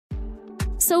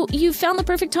So you've found the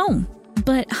perfect home.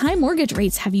 But high mortgage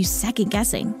rates have you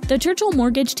second-guessing. The Churchill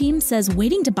Mortgage team says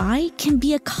waiting to buy can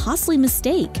be a costly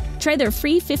mistake. Try their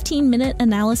free 15-minute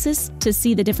analysis to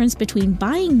see the difference between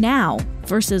buying now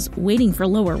versus waiting for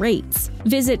lower rates.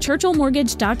 Visit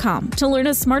churchillmortgage.com to learn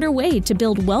a smarter way to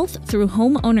build wealth through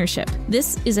home ownership.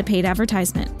 This is a paid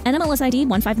advertisement. NMLS ID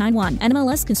 1591.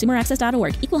 NMLS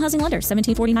ConsumerAccess.org. Equal Housing Lender.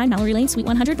 1749 Mallory Lane, Suite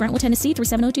 100, Brentwood, Tennessee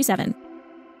 37027.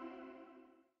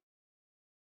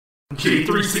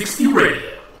 J360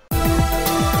 Radio.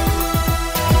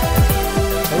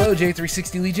 Hello,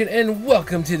 J360 Legion, and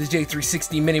welcome to the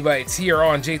J360 MiniBytes here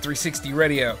on J360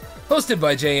 Radio, hosted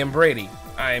by J.M. Brady.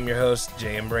 I am your host,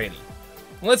 J.M. Brady.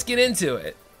 Let's get into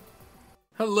it.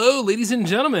 Hello, ladies and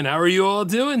gentlemen. How are you all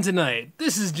doing tonight?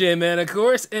 This is J-Man, of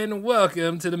course, and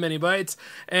welcome to the MiniBytes.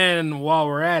 And while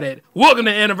we're at it, welcome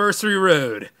to Anniversary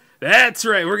Road. That's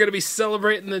right, we're going to be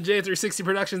celebrating the J360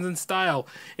 Productions in style,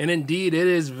 and indeed, it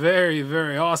is very,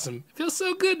 very awesome. It feels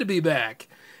so good to be back.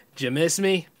 Did you miss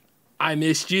me? I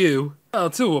missed you. Well,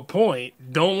 to a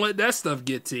point. Don't let that stuff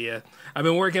get to you. I've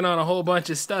been working on a whole bunch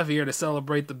of stuff here to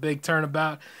celebrate the big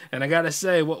turnabout, and I gotta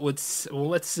say, let's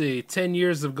see, 10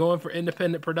 years of going for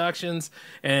independent productions,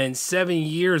 and 7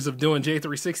 years of doing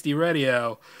J360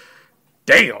 Radio.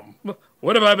 Damn!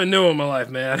 What have I been doing in my life,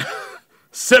 man?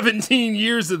 17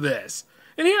 years of this.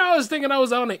 And here I was thinking I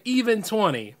was on an even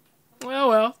 20.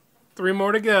 Well, 3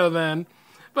 more to go then.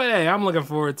 But hey, I'm looking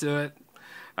forward to it.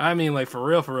 I mean, like, for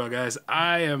real, guys,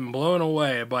 I am blown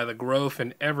away by the growth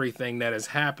and everything that has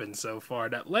happened so far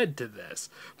that led to this.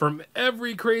 From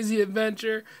every crazy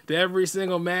adventure to every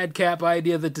single madcap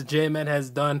idea that the J-Man has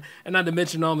done, and not to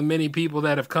mention all the many people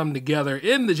that have come together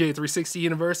in the J360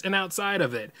 universe and outside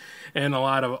of it, and a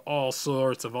lot of all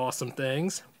sorts of awesome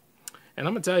things. And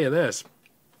I'm going to tell you this,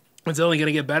 it's only going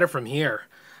to get better from here.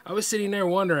 I was sitting there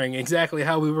wondering exactly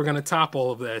how we were going to top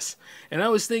all of this. And I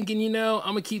was thinking, I'm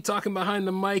going to keep talking behind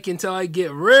the mic until I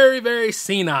get very, very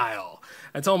senile.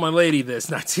 I told my lady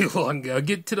this not too long ago.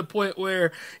 Get to the point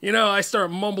where, I start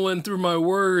mumbling through my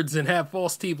words and have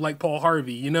false teeth like Paul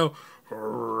Harvey, that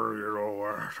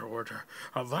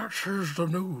is the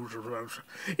news.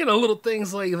 Little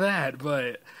things like that.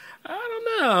 But I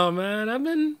don't know, man. I've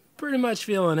been pretty much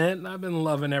feeling it, and I've been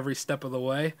loving every step of the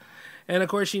way. And of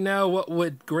course, what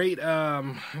with great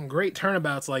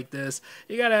turnabouts like this,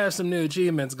 you gotta have some new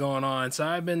achievements going on. So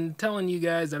I've been telling you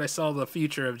guys that I saw the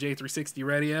future of J360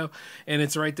 Radio, and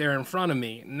it's right there in front of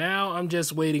me. Now I'm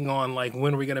just waiting on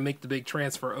when are we gonna make the big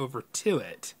transfer over to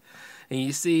it. And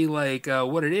you see,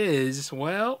 what it is.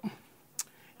 Well,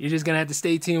 you're just gonna have to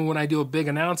stay tuned when I do a big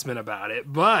announcement about it.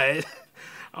 But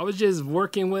I was just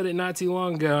working with it not too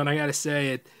long ago, and I gotta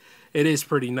say it is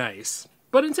pretty nice.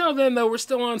 But until then, though, we're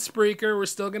still on Spreaker. We're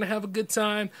still going to have a good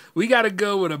time. We got to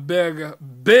go with a big, what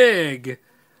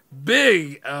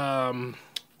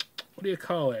do you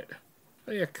call it?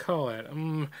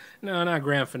 No, not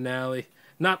grand finale.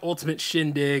 Not ultimate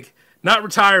shindig. Not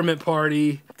retirement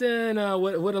party. Then,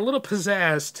 with a little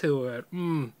pizzazz to it.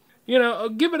 I'll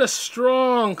give it a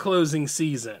strong closing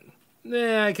season.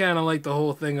 I kind of like the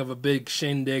whole thing of a big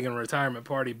shindig and retirement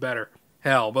party better.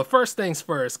 Hell, but first things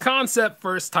first. Concept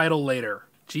first, title later.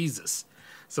 Jesus.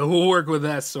 So we'll work with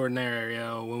that sort of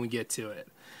scenario when we get to it.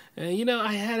 And,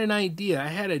 I had an idea. I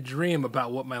had a dream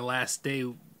about what my last day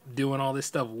doing all this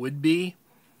stuff would be.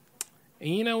 And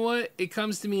you know what? It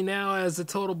comes to me now as a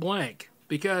total blank.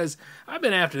 Because I've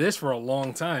been after this for a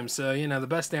long time. So, the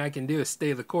best thing I can do is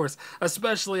stay the course.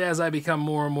 Especially as I become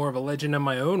more and more of a legend in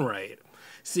my own right.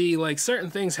 See, certain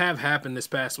things have happened this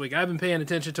past week. I've been paying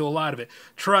attention to a lot of it.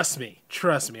 Trust me.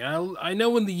 I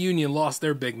know when the Union lost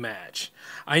their big match.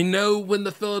 I know when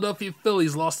the Philadelphia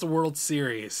Phillies lost the World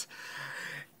Series.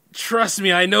 Trust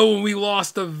me, I know when we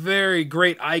lost a very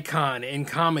great icon in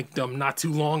comicdom not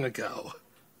too long ago.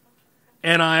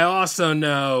 And I also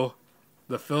know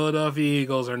the Philadelphia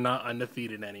Eagles are not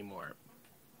undefeated anymore.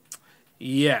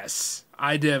 Yes,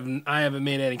 I haven't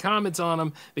made any comments on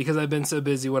them because I've been so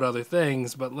busy with other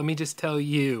things, but let me just tell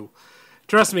you,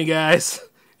 trust me guys,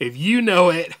 if you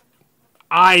know it,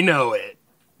 I know it,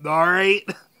 alright?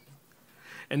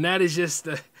 And that is just,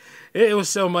 it was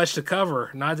so much to cover,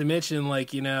 not to mention, I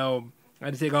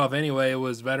had to take off anyway, it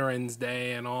was Veterans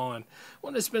Day and all, and I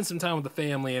wanted to spend some time with the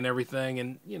family and everything,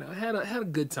 and, had a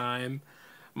good time.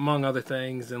 Among other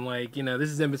things, and this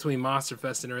is in between Monster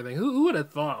Fest and everything. Who would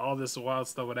have thought all this wild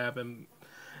stuff would happen,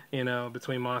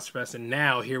 between Monster Fest and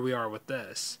now here we are with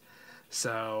this.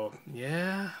 So,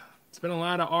 yeah, it's been a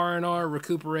lot of R&R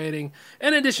recuperating,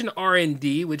 in addition to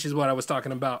R&D, which is what I was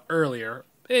talking about earlier.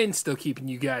 and still keeping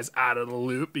you guys out of the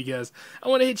loop because I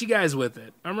want to hit you guys with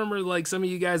it. I remember like some of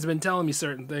you guys have been telling me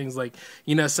certain things like,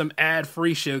 some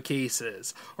ad-free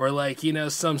showcases or like,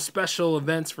 some special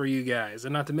events for you guys,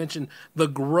 and not to mention the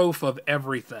growth of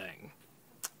everything.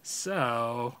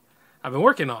 So I've been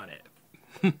working on it.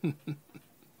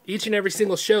 Each and every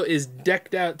single show is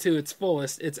decked out to its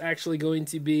fullest. It's actually going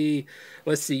to be,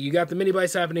 let's see, you got the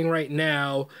MiniBytes happening right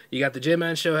now. You got the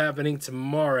J-Man show happening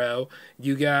tomorrow.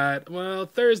 You got,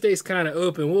 Thursday's kind of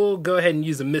open. We'll go ahead and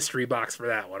use a mystery box for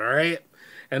that one, all right?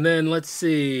 And then, let's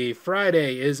see,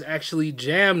 Friday is actually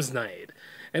Jams Night.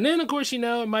 And then, of course,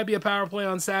 it might be a power play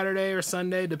on Saturday or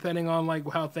Sunday, depending on, like,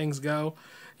 how things go.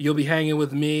 You'll be hanging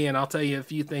with me, and I'll tell you a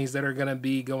few things that are going to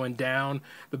be going down.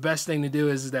 The best thing to do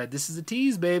is that this is a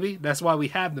tease, baby. That's why we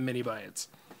have the MiniBytes.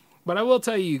 But I will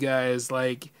tell you guys,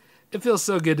 like, it feels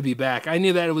so good to be back. I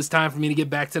knew that it was time for me to get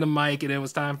back to the mic, and it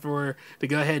was time to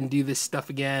go ahead and do this stuff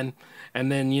again.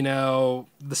 And then,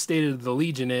 the state of the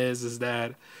Legion is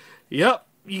that, yep,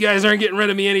 you guys aren't getting rid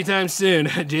of me anytime soon.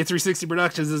 J360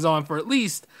 Productions is on for at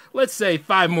least, let's say,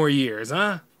 5 more years,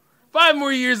 huh? 5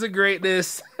 more years of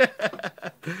greatness.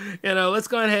 Let's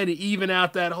go ahead and even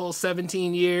out that whole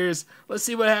 17 years. Let's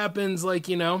see what happens, like,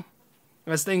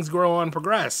 as things grow on and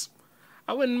progress.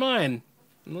 I wouldn't mind.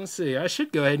 Let's see. I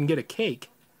should go ahead and get a cake.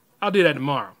 I'll do that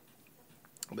tomorrow.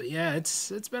 But yeah,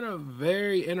 it's been a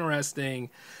very interesting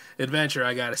adventure,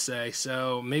 I gotta say.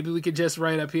 So maybe we could just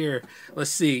write up here.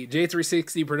 Let's see.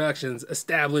 J360 Productions,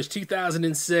 established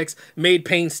 2006, made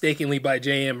painstakingly by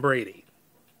J.M. Brady.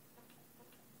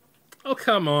 Oh,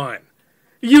 come on.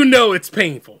 It's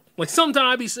painful. Like,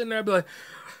 sometimes I be sitting there and be like,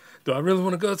 do I really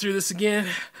want to go through this again?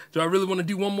 Do I really want to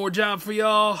do one more job for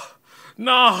y'all?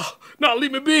 No,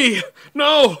 leave me be.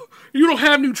 No, you don't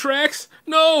have new tracks?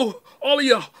 No, all of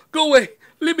y'all, go away.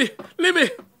 Leave me.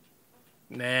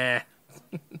 Nah.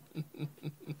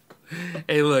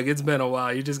 Hey, look, it's been a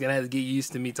while. You're just going to have to get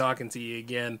used to me talking to you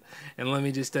again. And let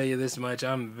me just tell you this much.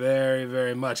 I'm very,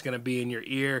 very much going to be in your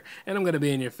ear, and I'm going to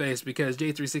be in your face because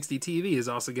J360 TV is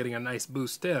also getting a nice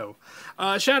boost, too.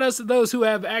 Shout outs to those who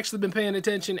have actually been paying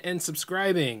attention and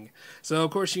subscribing. So,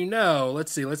 of course,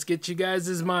 let's see. Let's get you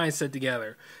guys' mindset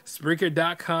together.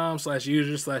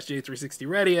 Spreaker.com/user/J360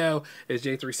 Radio is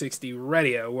J360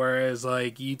 Radio, whereas,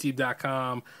 like,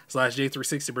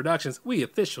 YouTube.com/J360 Productions, we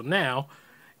official now,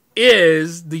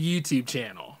 is the YouTube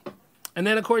channel. And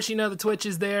then, of course, the Twitch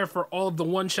is there for all of the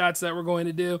one-shots that we're going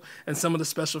to do and some of the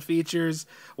special features.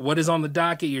 What is on the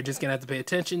docket, you're just going to have to pay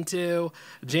attention to.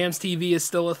 Jams TV is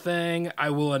still a thing.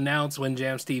 I will announce when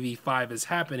Jams TV 5 is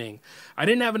happening. I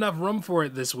didn't have enough room for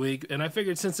it this week, and I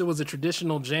figured since it was a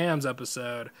traditional Jams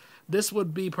episode, this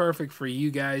would be perfect for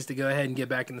you guys to go ahead and get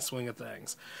back in the swing of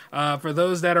things. For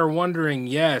those that are wondering,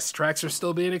 yes, tracks are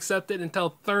still being accepted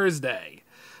until Thursday,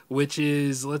 which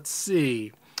is, let's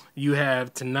see, you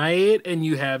have tonight and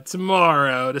you have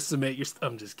tomorrow to submit your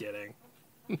I'm just kidding.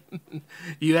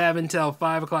 You have until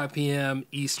 5 o'clock p.m.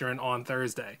 Eastern on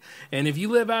Thursday. And if you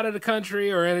live out of the country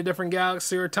or in a different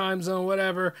galaxy or time zone,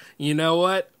 whatever, you know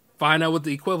what? Find out what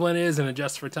the equivalent is and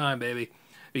adjust for time, baby.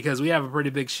 Because we have a pretty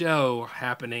big show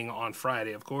happening on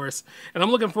Friday, of course. And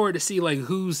I'm looking forward to see, like,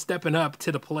 who's stepping up to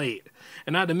the plate.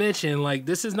 And not to mention, like,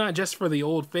 this is not just for the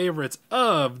old favorites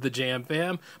of the Jam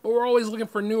Fam, but we're always looking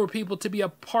for newer people to be a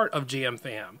part of Jam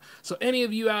Fam. So any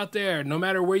of you out there, no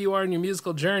matter where you are in your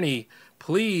musical journey,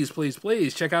 please, please,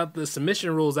 please check out the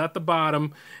submission rules at the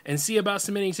bottom and see about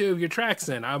submitting 2 of your tracks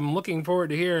in. I'm looking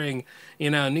forward to hearing,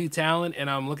 new talent, and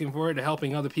I'm looking forward to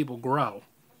helping other people grow.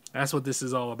 That's what this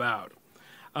is all about.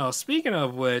 Oh, speaking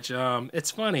of which, it's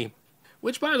funny.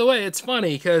 Which, by the way, it's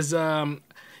funny because, like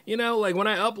when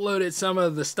I uploaded some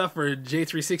of the stuff for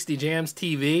J360 Jams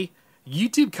TV,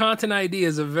 YouTube Content ID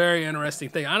is a very interesting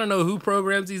thing. I don't know who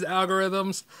programs these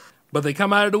algorithms, but they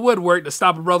come out of the woodwork to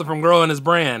stop a brother from growing his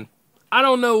brand. I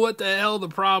don't know what the hell the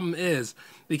problem is,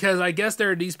 because I guess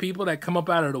there are these people that come up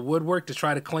out of the woodwork to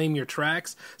try to claim your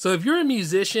tracks. So if you're a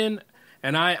musician,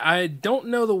 and I don't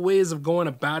know the ways of going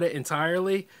about it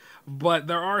entirely, but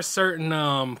there are certain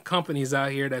companies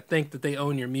out here that think that they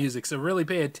own your music. So really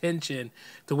pay attention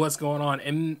to what's going on.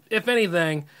 And if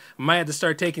anything, I might have to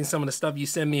start taking some of the stuff you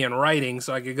send me in writing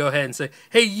so I could go ahead and say,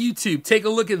 hey, YouTube, take a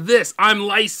look at this. I'm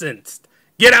licensed.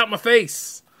 Get out my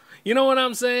face. You know what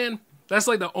I'm saying? That's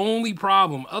like the only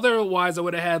problem. Otherwise, I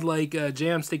would have had like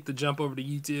Jams take the jump over to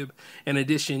YouTube in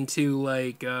addition to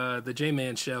like the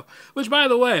J-Man Show. Which, by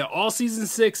the way, all season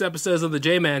 6 episodes of the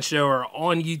J-Man Show are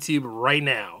on YouTube right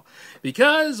now.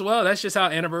 Because, well, that's just how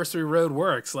Anniversary Road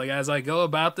works. Like, as I go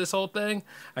about this whole thing,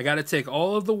 I got to take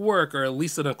all of the work, or at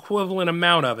least an equivalent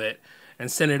amount of it,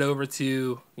 and send it over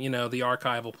to, the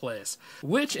archival place,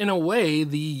 which in a way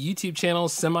the YouTube channel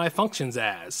semi-functions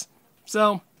as.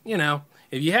 So,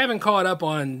 if you haven't caught up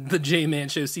on the J-Man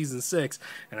Show Season 6,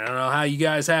 and I don't know how you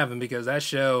guys haven't, because that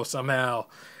show, somehow,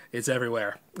 it's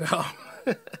everywhere.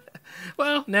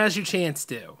 Well, now's your chance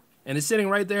to. And it's sitting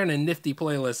right there in a nifty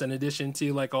playlist in addition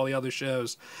to, all the other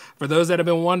shows. For those that have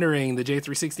been wondering, the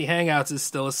J360 Hangouts is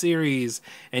still a series.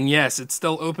 And yes, it's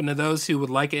still open to those who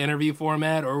would like an interview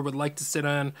format or would like to sit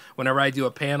on whenever I do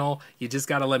a panel. You just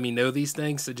got to let me know these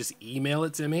things, so just email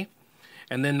it to me.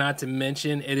 And then not to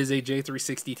mention, it is a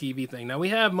J360 TV thing. Now, we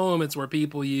have moments where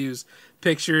people use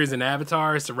pictures and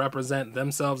avatars to represent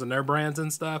themselves and their brands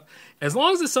and stuff. As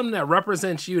long as it's something that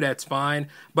represents you, that's fine.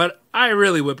 But I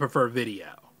really would prefer video.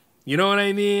 You know what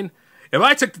I mean? If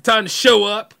I took the time to show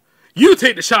up, you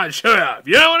take the shot and show up.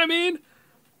 You know what I mean?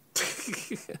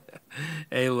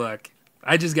 Hey, look.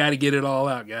 I just got to get it all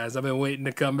out, guys. I've been waiting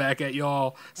to come back at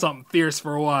y'all something fierce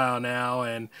for a while now.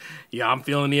 And, yeah, I'm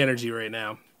feeling the energy right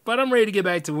now. But I'm ready to get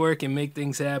back to work and make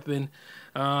things happen.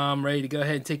 I'm ready to go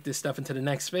ahead and take this stuff into the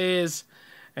next phase.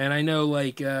 And I know,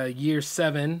 year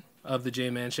 7 of the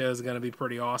J-Man Show is going to be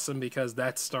pretty awesome because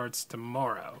that starts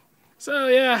tomorrow. So,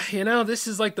 yeah, this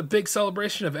is the big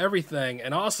celebration of everything.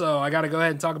 And also, I got to go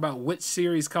ahead and talk about which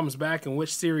series comes back and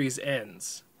which series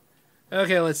ends.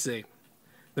 Okay, let's see.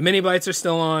 The MiniBytes are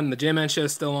still on. The J-Man Show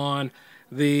is still on.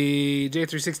 The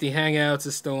J360 Hangouts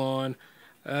is still on.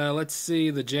 Let's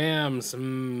see, the jams.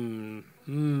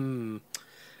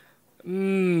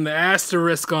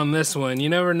 Asterisk on this one. You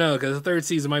never know, because the third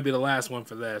season might be the last one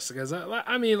for this. Because,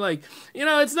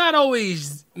 it's not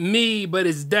always me, but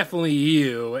it's definitely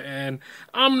you. And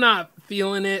I'm not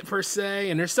feeling it, per se.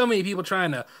 And there's so many people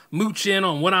trying to mooch in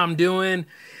on what I'm doing.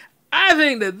 I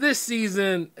think that this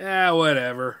season,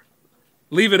 whatever.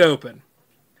 Leave it open.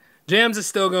 Jams is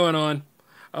still going on.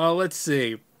 Let's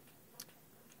see.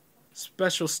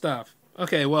 Special stuff.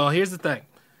 Okay, well, here's the thing.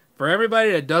 For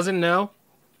everybody that doesn't know,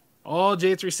 all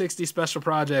J360 special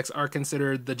projects are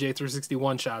considered the J360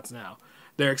 one-shots now.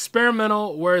 They're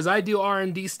experimental, whereas I do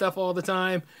R&D stuff all the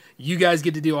time. You guys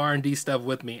get to do R&D stuff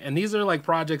with me. And these are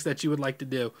projects that you would like to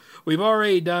do. We've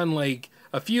already done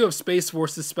a few of Space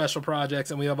Force's special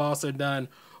projects, and we have also done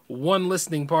one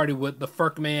listening party with the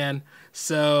Ferk Man.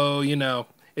 So,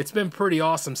 it's been pretty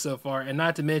awesome so far, and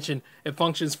not to mention, it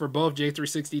functions for both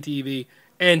J360 TV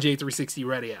and J360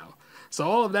 Radio. So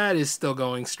all of that is still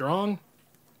going strong.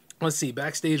 Let's see,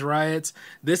 Backstage Riots.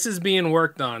 This is being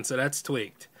worked on, so that's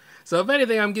tweaked. So if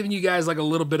anything, I'm giving you guys a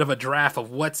little bit of a draft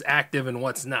of what's active and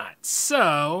what's not.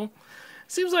 So,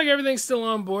 seems like everything's still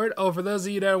on board. Oh, for those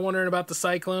of you that are wondering about the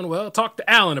Cyclone, well, talk to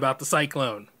Alan about the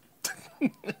Cyclone.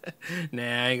 Nah,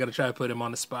 I ain't gonna try to put him on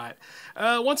the spot.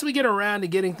 Once we get around to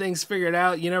getting things figured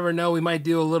out, you never know, we might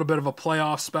do a little bit of a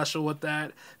playoff special with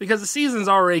that, because the season's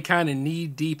already kind of knee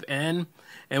deep in,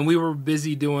 and we were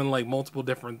busy doing multiple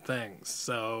different things.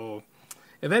 So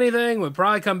if anything, we'll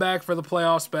probably come back for the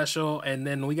playoff special, and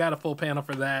then we got a full panel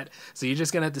for that, so you're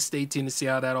just gonna have to stay tuned to see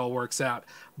how that all works out.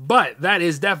 But that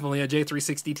is definitely a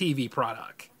J360 TV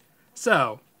product,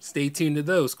 so stay tuned to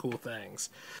those cool things.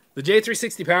 The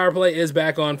J360 Power Play is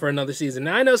back on for another season.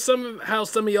 Now, I know how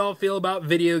some of y'all feel about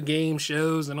video game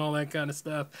shows and all that kind of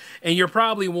stuff, and you're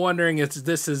probably wondering if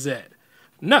this is it.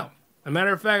 No. As a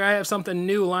matter of fact, I have something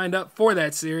new lined up for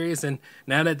that series, and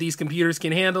now that these computers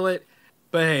can handle it,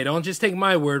 but hey, don't just take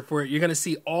my word for it. You're going to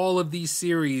see all of these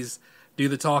series do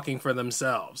the talking for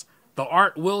themselves. The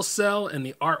art will sell, and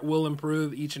the art will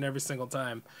improve each and every single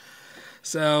time.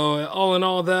 So, all in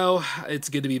all, though, it's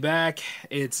good to be back.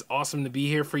 It's awesome to be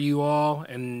here for you all,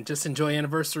 and just enjoy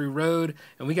Anniversary Road.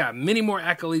 And we got many more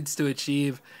accolades to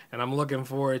achieve, and I'm looking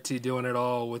forward to doing it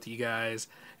all with you guys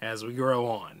as we grow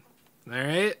on. All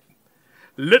right?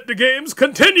 Let the games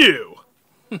continue!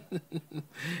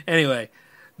 Anyway,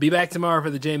 be back tomorrow for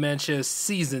the J-Man Show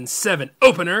Season 7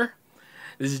 opener.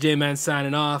 This is J-Man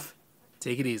signing off.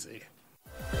 Take it easy.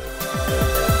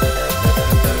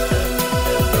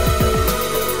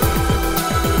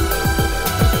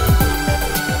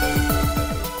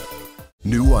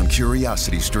 New on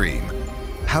CuriosityStream.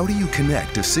 How do you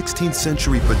connect a 16th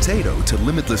century potato to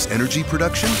limitless energy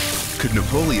production? Could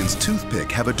Napoleon's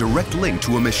toothpick have a direct link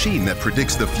to a machine that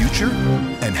predicts the future?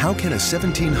 And how can a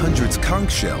 1700s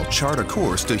conch shell chart a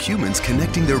course to humans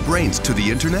connecting their brains to the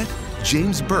internet?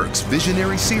 James Burke's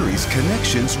visionary series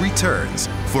Connections returns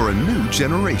for a new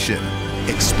generation.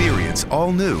 Experience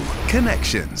all new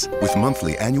Connections. With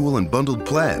monthly, annual, and bundled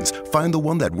plans, find the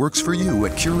one that works for you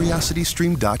at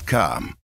CuriosityStream.com.